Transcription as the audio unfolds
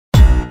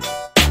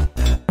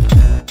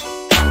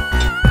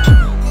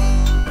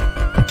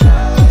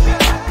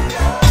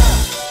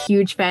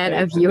huge fan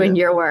Hey, of you Sophia. and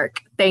your work.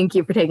 Thank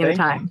you for taking the Thank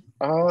time.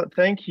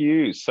 thank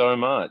you so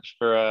much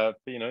for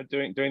doing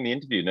the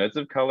interview. Nerds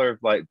of Color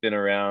have like been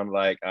around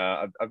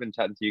I've been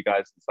chatting to you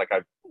guys since like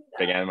I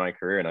began my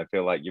career, and I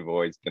feel like you've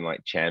always been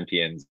like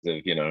champions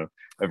of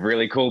of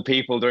really cool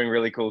people doing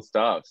really cool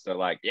stuff. So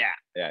like yeah,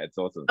 it's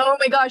awesome. Oh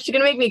my gosh, you're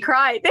gonna make me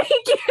cry. Thank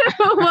you.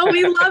 Well,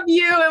 we love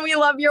you and we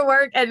love your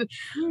work. And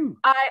Woo.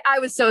 I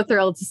was so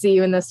thrilled to see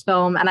you in this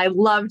film. And I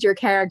loved your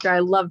character. I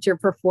loved your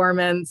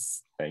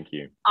performance. Thank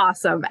you.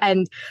 Awesome.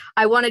 And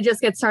I want to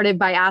just get started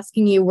by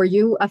asking you, were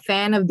you a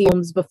fan of the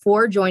films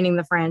before joining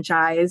the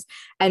franchise?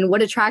 And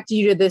what attracted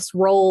you to this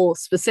role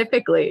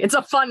specifically? It's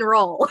a fun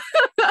role.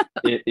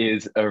 It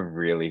is a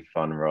really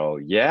fun role.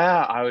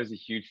 Yeah, I was a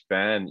huge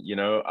fan.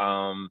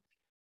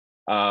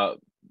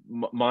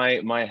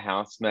 My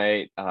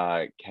housemate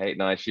Kate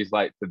and I, she's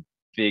like the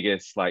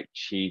biggest like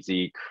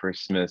cheesy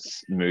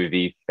Christmas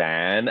movie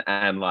fan,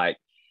 and like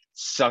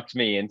sucked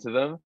me into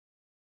them.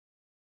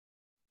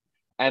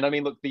 And I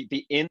mean, look, the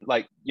inn,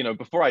 like,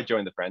 before I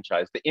joined the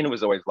franchise, the inn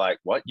was always like,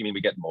 what? You mean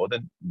we get more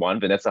than one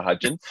Vanessa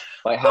Hudgens?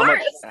 Like, Of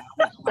course.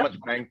 how much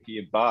bang for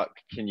your buck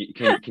can you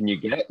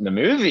get in a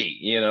movie?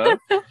 Yeah,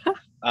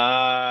 I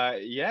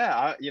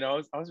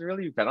was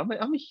really a fan. I'm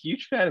a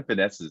huge fan of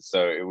Vanessa's,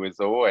 so it was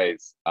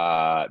always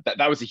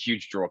that was a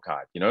huge draw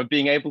card.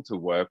 Being able to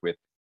work with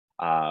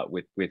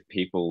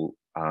people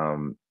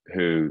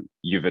who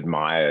you've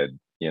admired,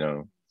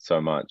 so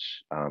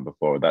much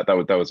before that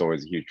was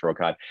always a huge draw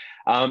card.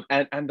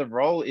 And the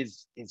role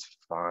is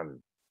fun.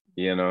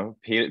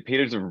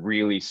 Peter's a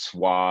really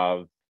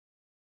suave,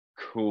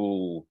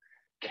 cool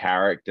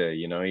character.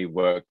 He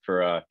worked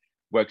for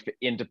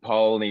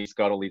Interpol, and he's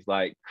got all these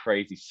like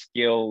crazy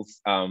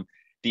skills.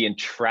 The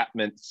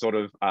entrapment sort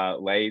of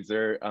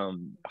laser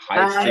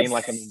heist scene,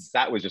 like, I mean,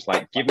 that was just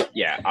like,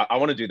 I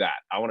want to do that.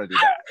 I want to do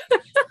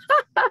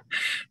that.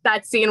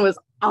 That scene was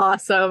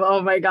awesome.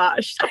 Oh my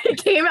gosh.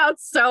 It came out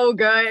so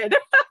good.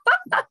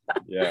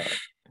 Yeah.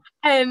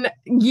 And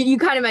you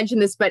kind of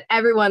mentioned this, but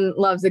everyone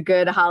loves a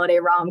good holiday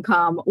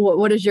rom-com.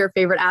 What is your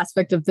favorite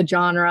aspect of the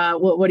genre?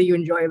 What do you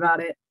enjoy about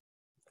it?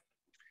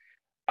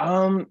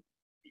 Um,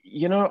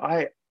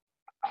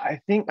 I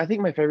think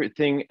my favorite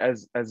thing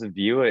as a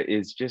viewer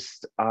is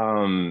just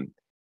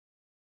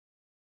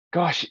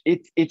gosh,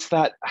 it's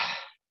that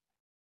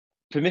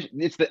permission,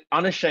 it's the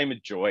unashamed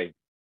joy,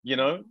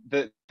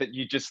 that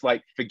you just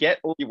like forget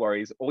all your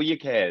worries, all your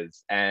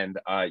cares, and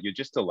you're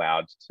just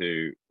allowed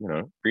to,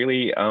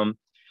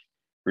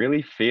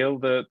 really feel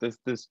the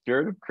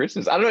spirit of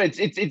Christmas. I don't know,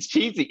 it's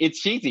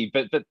cheesy,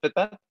 but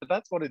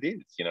that's what it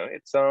is,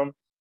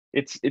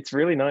 it's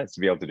really nice to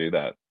be able to do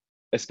that,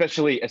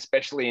 especially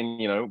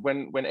in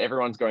when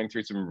everyone's going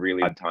through some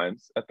really hard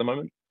times at the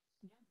moment.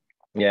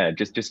 Yeah,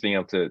 just being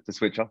able to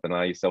switch off and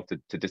allow yourself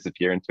to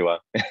disappear into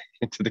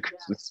into the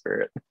Christmas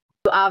spirit.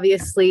 You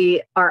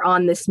obviously are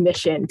on this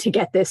mission to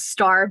get this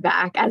star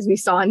back, as we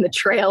saw in the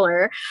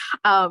trailer.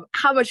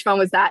 How much fun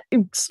was that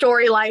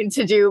storyline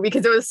to do?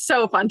 Because it was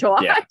so fun to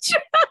watch.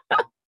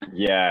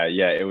 Yeah.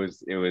 Yeah, it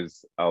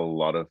was a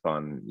lot of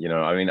fun.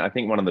 I mean, I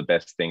think one of the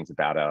best things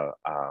about our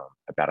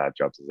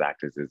jobs as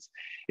actors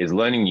is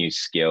learning new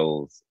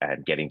skills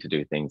and getting to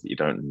do things that you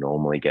don't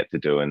normally get to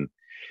do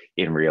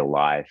in real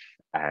life.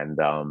 And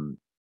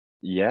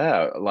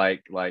yeah,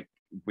 like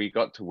we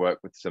got to work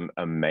with some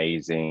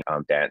amazing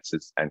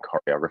dancers and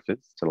choreographers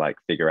to like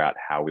figure out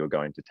how we were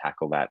going to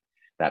tackle that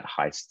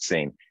heist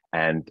scene.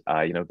 And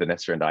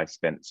Vanessa and I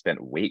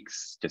spent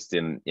weeks just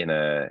in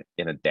a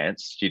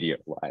dance studio,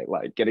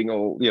 like getting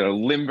all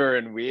limber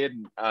and weird.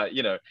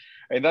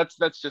 And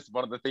that's just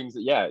one of the things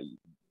that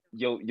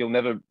you'll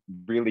never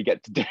really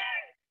get to do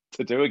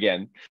to do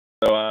again.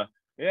 So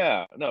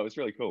yeah, no, it was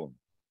really cool.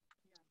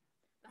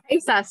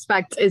 Race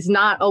aspect is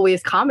not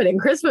always common in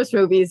Christmas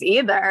movies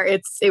either.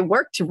 It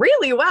worked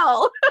really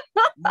well.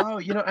 No,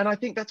 and I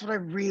think that's what I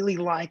really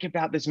like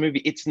about this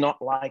movie. It's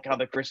not like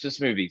other Christmas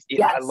movies.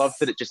 I love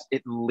Yes. that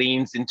it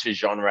leans into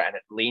genre, and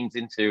it leans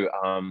into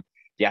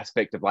the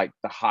aspect of like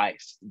the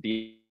heist,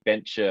 the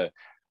adventure.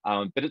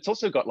 But it's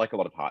also got like a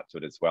lot of heart to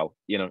it as well.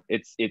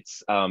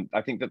 It's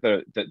I think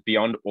that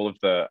beyond all of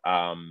the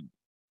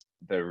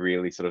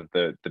really sort of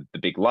the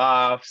big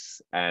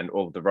laughs and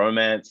all of the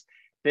romance,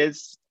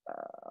 there's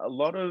a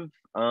lot of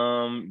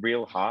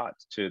real heart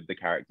to the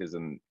characters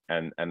and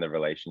the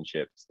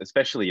relationships,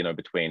 especially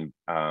between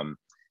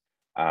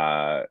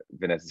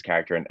Vanessa's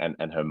character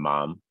and her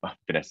mom.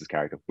 Vanessa's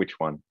character, which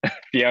one?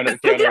 Fiona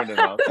and her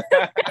mom.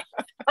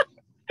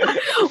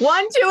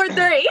 One, two, or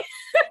three.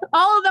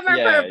 All of them are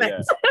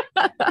perfect.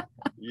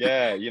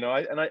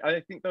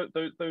 I think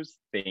those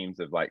themes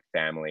of like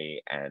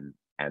family and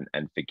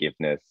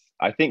forgiveness,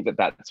 I think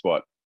that's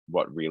what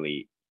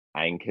really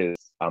anchors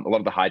a lot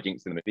of the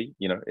hijinks in the movie.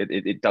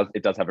 It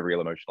does have a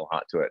real emotional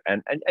heart to it,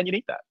 and you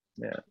need that.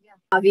 Yeah.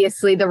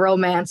 Obviously, the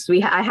romance.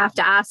 I have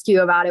to ask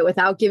you about it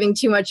without giving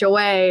too much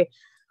away.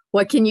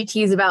 What can you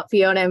tease about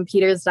Fiona and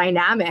Peter's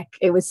dynamic?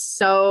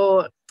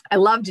 I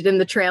loved it in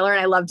the trailer,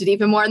 and I loved it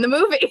even more in the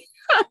movie.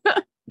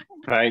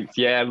 Thanks.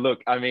 Yeah,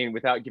 look, I mean,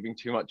 without giving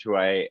too much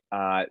away,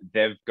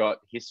 they've got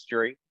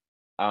history.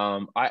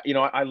 I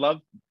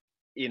love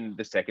in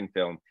the second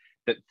film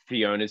that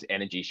Fiona's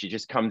energy, she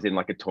just comes in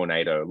like a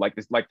tornado, like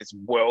this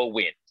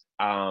whirlwind.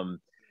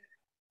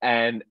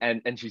 And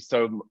she's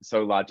so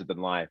larger than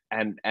life.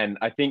 And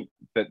I think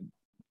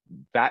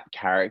that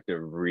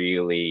character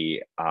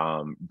really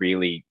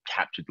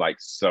captured like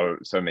so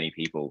many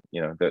people.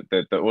 You know,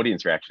 the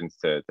audience reactions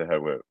to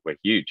her were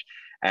huge.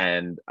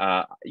 And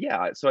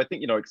yeah, so I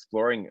think, you know,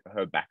 exploring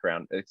her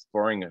background,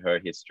 exploring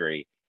her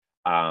history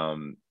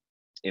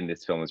in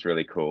this film is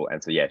really cool.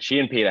 And so yeah, she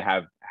and Peter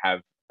have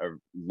a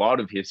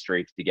lot of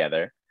history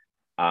together.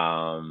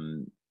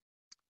 And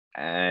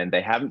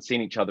they haven't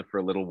seen each other for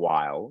a little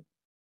while.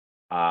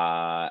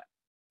 Yeah,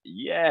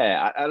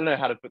 I don't know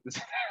how to put this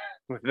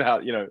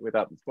without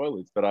the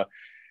spoilers, but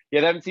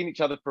yeah, they haven't seen each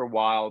other for a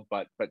while,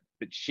 but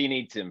she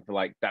needs him for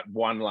like that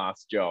one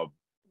last job.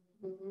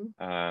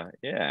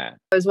 Yeah.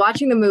 I was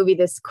watching the movie,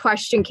 this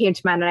question came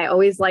to mind, and I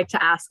always like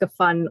to ask a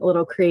fun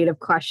little creative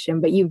question,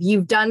 but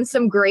you've done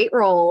some great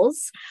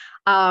roles.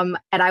 And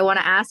I want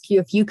to ask you,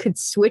 if you could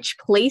switch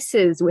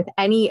places with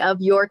any of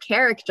your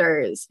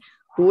characters,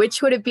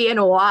 which would it be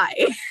and why?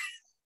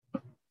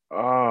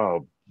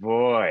 Oh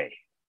boy.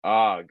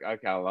 Oh,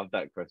 okay. I love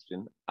that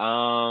question.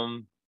 Oh,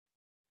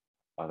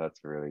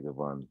 that's a really good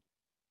one.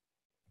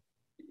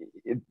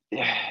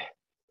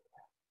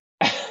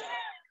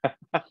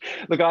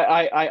 Look,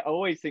 I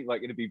always think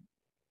like it'd be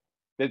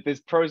there's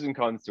pros and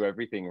cons to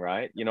everything,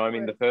 right? You know, I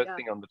mean, the first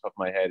thing on the top of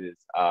my head is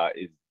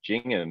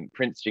Gingham,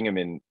 Prince Gingham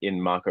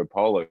in Marco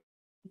Polo.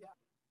 Yeah.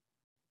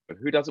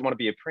 Who doesn't want to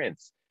be a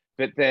prince?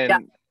 But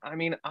then, I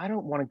mean, I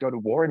don't want to go to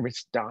war and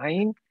risk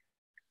dying.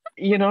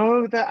 You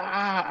know, that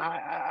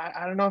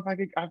I don't know if I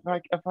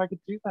could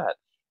do that.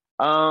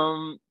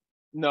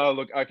 No,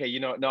 look, okay, you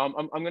know,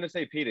 no, I'm gonna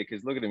say Peter,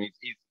 because look at him.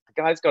 He's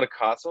the guy's got a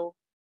castle,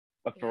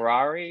 a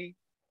Ferrari,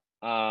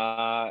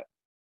 a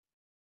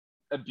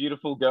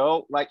beautiful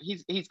girl. Like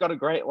he's got a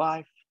great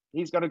life.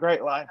 He's got a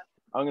great life.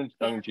 I'm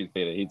gonna choose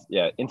Peter. He's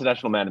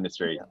international man of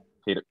mystery.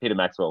 Peter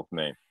Maxwell for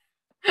me.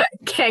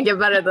 Can't get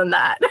better than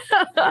that.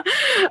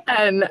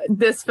 And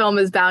this film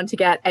is bound to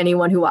get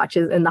anyone who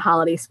watches in the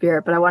holiday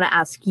spirit. But I want to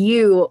ask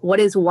you, what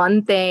is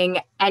one thing,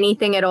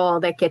 anything at all,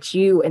 that gets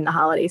you in the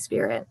holiday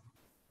spirit?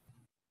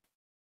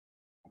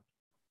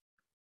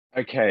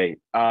 Okay.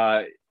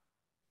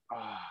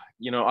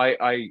 You know,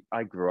 I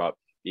grew up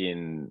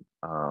in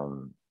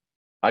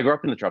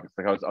the tropics.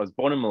 Like I was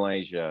born in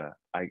Malaysia.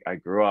 I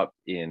grew up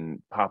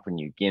in Papua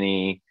New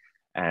Guinea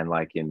and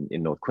like in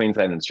North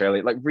Queensland and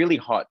Australia, like really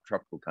hot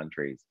tropical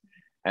countries.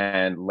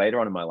 And later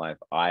on in my life,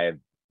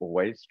 I've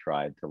always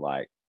tried to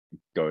like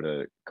go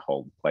to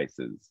cold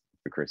places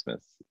for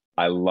Christmas.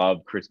 I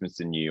love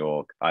Christmas in New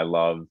York. I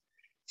love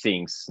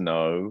seeing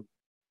snow.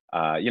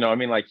 You know, I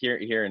mean, like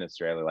here in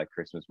Australia, like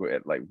Christmas,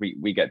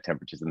 we get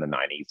temperatures in the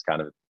 90s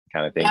kind of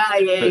thing.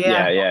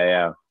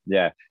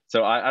 Yeah.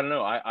 So I don't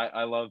know.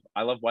 I love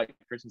white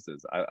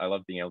Christmases. I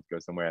love being able to go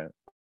somewhere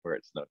where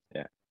it snows.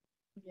 Yeah,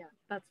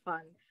 that's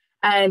fun.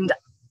 And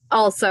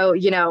also,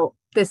 you know,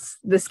 this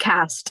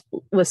cast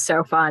was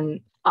so fun,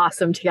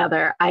 awesome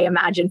together. I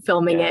imagine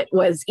filming it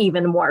was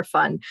even more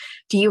fun.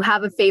 Do you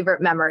have a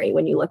favorite memory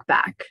when you look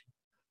back?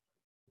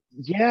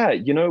 Yeah,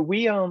 you know,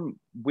 we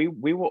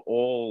were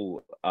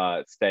all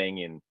staying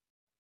in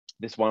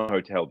this one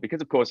hotel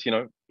because, of course, you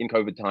know, in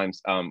COVID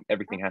times,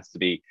 everything has to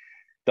be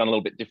done a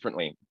little bit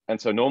differently. And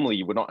so normally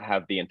you would not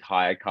have the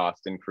entire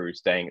cast and crew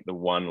staying at the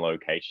one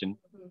location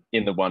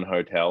in the one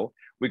hotel.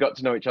 We got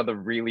to know each other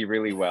really,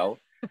 really well.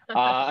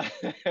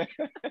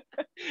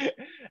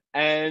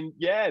 And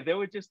yeah, there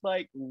were just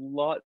like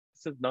lots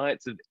of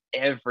nights of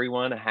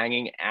everyone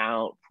hanging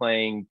out,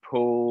 playing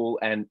pool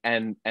and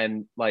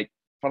like,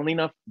 funnily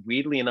enough,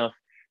 weirdly enough,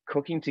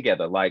 cooking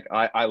together. Like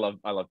I love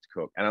to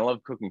cook, and I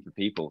love cooking for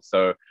people.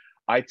 So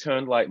I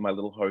turned like my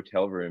little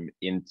hotel room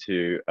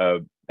into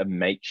a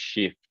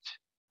makeshift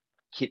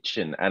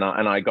kitchen, and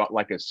I got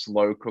like a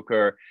slow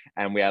cooker,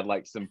 and we had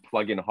like some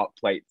plug-in hot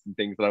plates and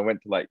things. And I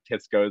went to like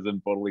Tesco's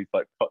and bought all these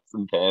like pots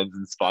and pans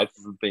and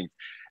spices and things.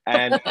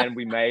 And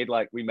we made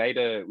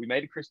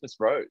a Christmas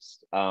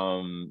roast.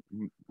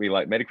 We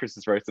like made a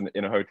Christmas roast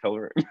in a hotel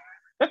room.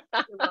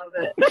 Love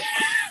it.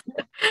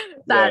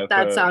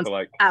 That sounds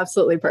like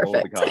absolutely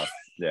perfect.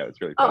 Yeah,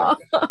 it's really fun.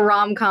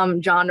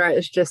 Rom-com genre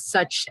is just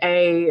such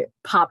a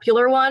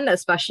popular one,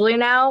 especially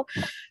now.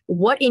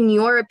 What, in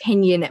your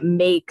opinion,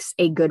 makes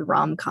a good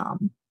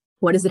rom-com?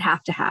 What does it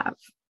have to have?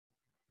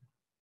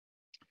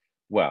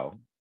 Well,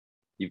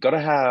 you've got to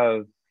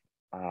have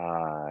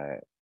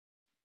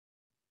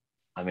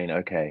I mean,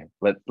 okay,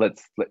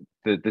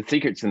 the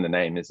secret's in the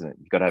name, isn't it?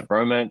 You've got to have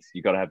romance,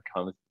 you've got to have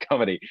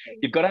comedy,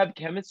 you've got to have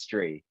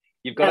chemistry,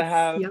 you've got to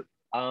have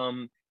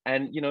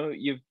and you know,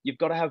 you've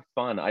got to have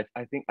fun. I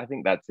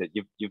think that's it.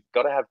 You've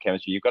got to have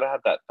chemistry. You've got to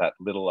have that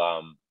little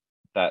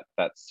that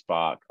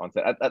spark on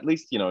set. At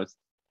least, you know,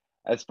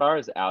 as far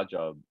as our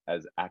job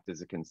as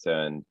actors are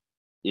concerned,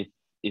 if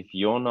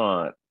you're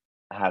not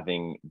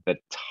having the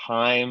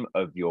time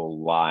of your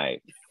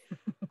life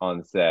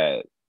on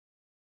set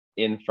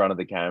in front of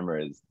the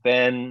cameras,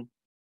 then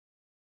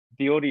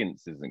the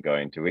audience isn't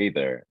going to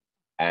either.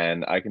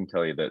 And I can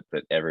tell you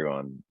that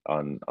everyone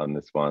on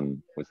this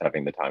one was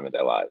having the time of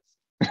their lives.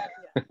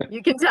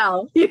 You can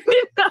tell. You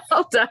can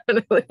tell,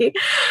 definitely.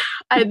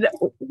 And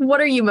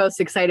what are you most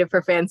excited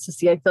for fans to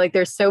see? I feel like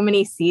there's so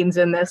many scenes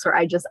in this where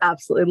I just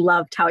absolutely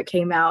loved how it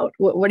came out.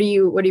 What are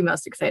you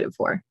most excited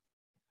for?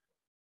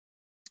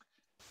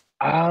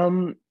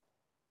 I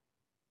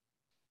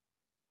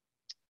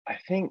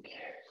think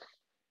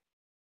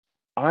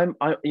I'm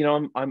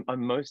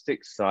most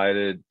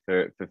excited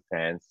for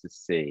fans to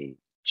see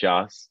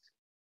just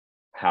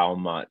how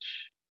much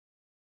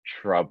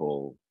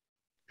trouble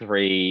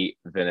three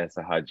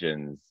Vanessa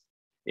Hudgens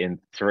in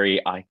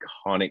three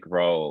iconic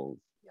roles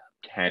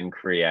can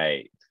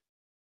create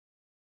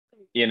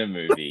in a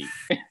movie.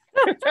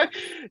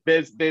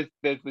 there's this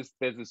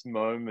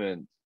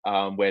moment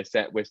where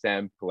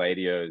Sam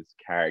Palladio's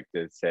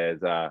character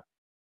says,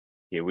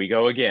 "Here we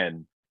go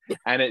again,"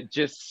 and it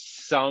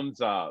just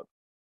sums up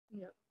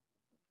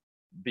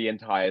the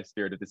entire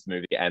spirit of this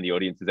movie and the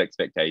audience's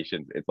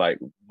expectations. It's like,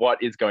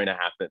 what is going to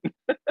happen?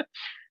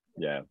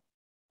 Yeah.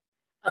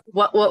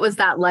 What was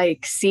that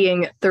like,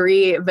 seeing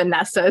three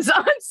Vanessas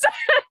on set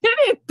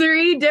in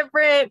three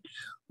different?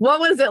 What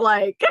was it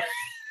like?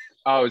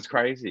 Oh, it was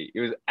crazy.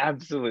 It was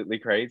absolutely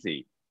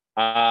crazy.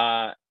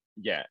 Yeah.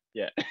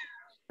 It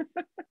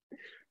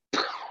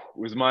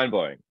was mind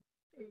blowing.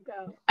 There you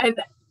go. And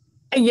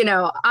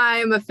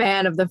I'm a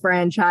fan of the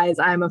franchise.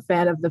 I'm a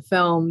fan of the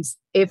films.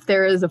 If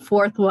there is a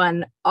fourth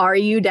one, are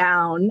you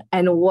down?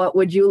 And what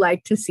would you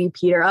like to see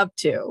Peter up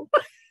to?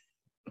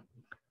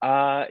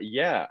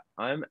 Yeah,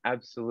 I'm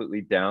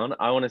absolutely down.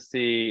 I want to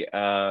see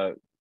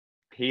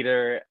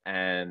Peter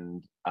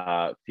and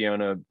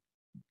Fiona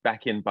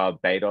back in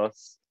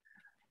Barbados,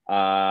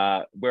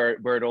 where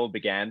it all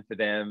began for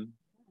them.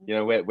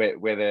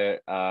 Where their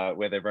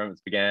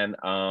romance began.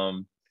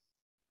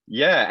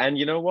 Yeah, and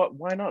you know what?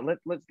 Why not?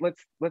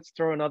 Let's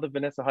throw another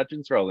Vanessa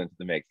Hudgens role into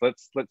the mix.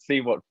 Let's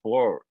see what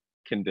 4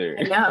 can do.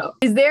 I know.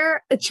 Is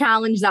there a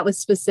challenge that was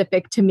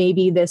specific to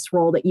maybe this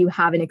role that you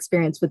haven't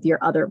experienced with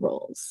your other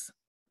roles?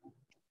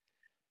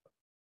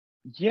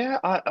 Yeah,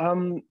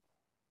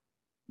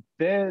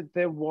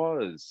 there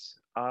was.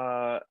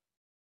 I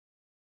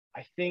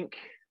think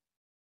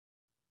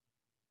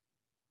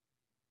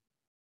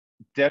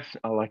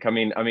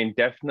definitely.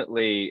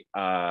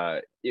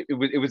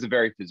 It was a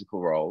very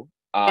physical role.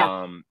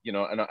 And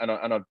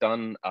I've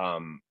done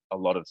a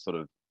lot of sort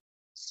of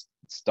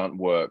stunt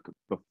work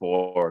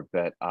before,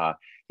 but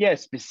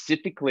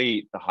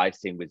specifically the heist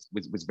scene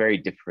was very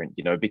different.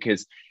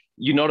 Because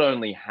you not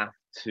only have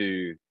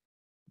to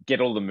get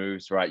all the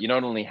moves right, you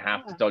not only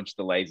have to dodge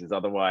the lasers,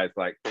 otherwise,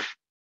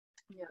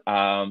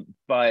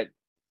 but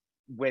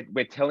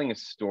we're telling a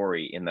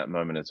story in that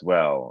moment as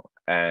well,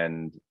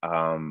 and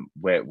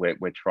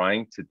we're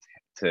trying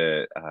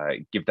to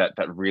give that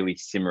really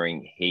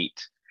simmering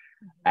heat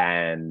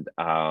and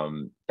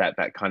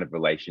that kind of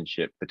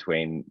relationship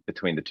between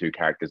the two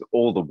characters.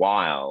 All the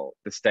while,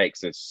 the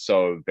stakes are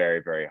so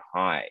very, very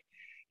high,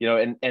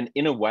 and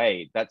in a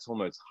way that's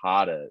almost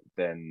harder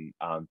than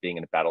being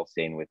in a battle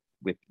scene with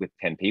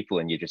 10 people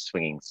and you're just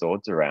swinging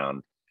swords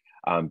around,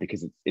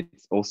 because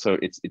it's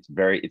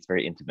very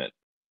intimate.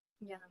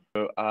 Yeah.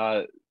 So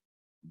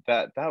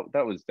that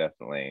was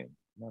definitely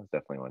one.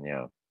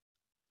 Yeah.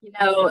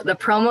 The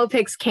promo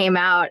pics came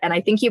out, and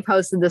I think you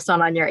posted this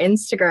on your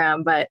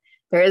Instagram, but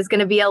there is going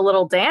to be a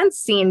little dance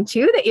scene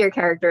too that your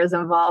character is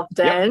involved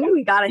in.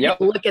 We got to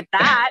look at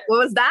that. What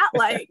was that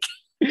like?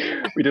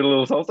 We did a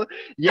little salsa.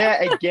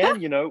 Yeah, again,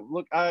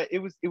 look,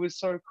 it was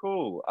so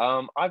cool.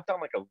 I've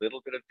done like a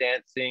little bit of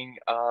dancing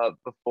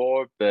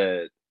before,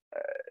 but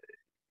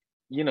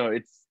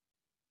it's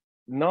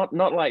not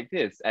like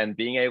this. And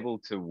being able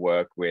to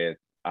work with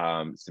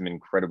some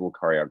incredible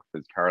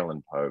choreographers.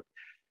 Carolyn Pope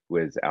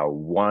was our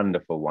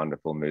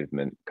wonderful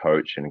movement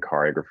coach and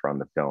choreographer on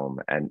the film,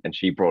 and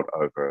she brought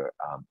over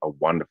a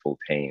wonderful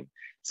team,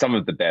 some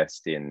of the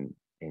best in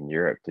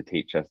Europe, to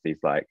teach us these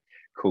like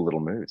cool little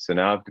moves. So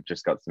now I've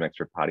just got some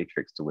extra party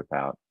tricks to whip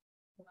out.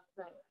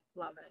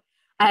 Love it.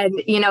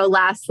 And,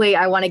 lastly,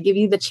 I want to give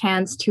you the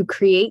chance to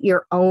create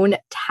your own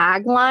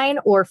tagline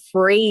or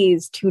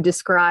phrase to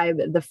describe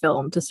the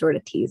film, to sort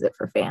of tease it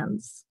for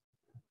fans.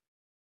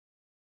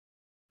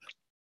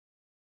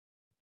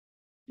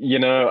 I'm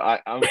going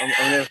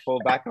to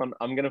fall back on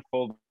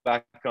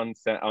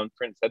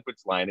Prince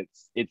Edward's line.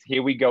 It's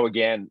here we go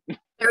again.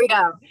 There we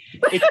go.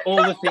 It's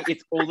all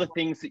the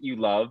things that you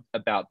love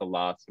about the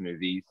last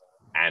movies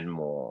and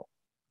more.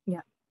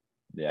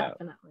 Yeah,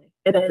 definitely.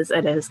 It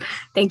is.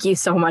 Thank you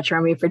so much,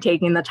 Remy, for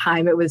taking the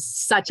time. It was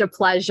such a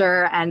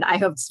pleasure, and I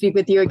hope to speak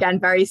with you again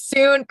very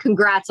soon.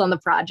 Congrats on the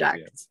project.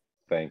 Yeah.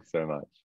 Thanks so much.